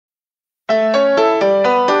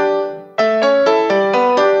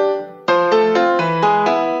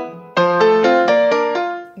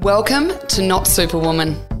Welcome to Not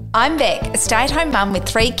Superwoman. I'm Beck, a stay-at-home mum with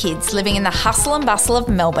 3 kids living in the hustle and bustle of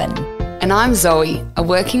Melbourne. And I'm Zoe, a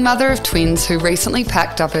working mother of twins who recently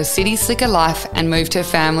packed up her city slicker life and moved her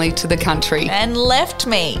family to the country. And left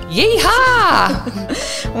me.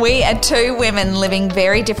 Yeehaw! We are 2 women living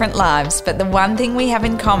very different lives, but the one thing we have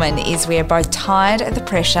in common is we are both tired of the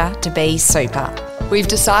pressure to be super. We've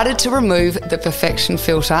decided to remove the perfection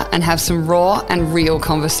filter and have some raw and real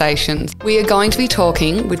conversations. We are going to be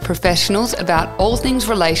talking with professionals about all things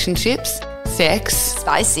relationships, sex,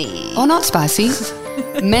 Spicy. or not spicy,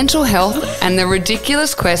 mental health, and the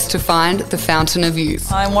ridiculous quest to find the fountain of youth.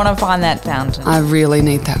 I want to find that fountain. I really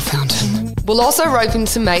need that fountain. We'll also rope in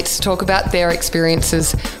some mates to talk about their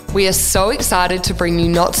experiences. We are so excited to bring you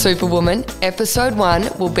Not Superwoman. Episode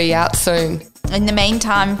 1 will be out soon. In the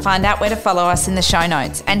meantime, find out where to follow us in the show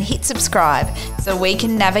notes and hit subscribe so we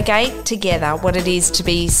can navigate together what it is to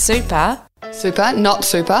be super. Super, not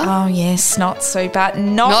super. Oh yes, not super.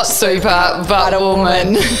 Not super, but a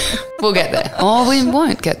woman. We'll get there. Oh, we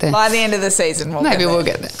won't get there. By the end of the season, Maybe we'll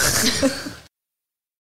get there.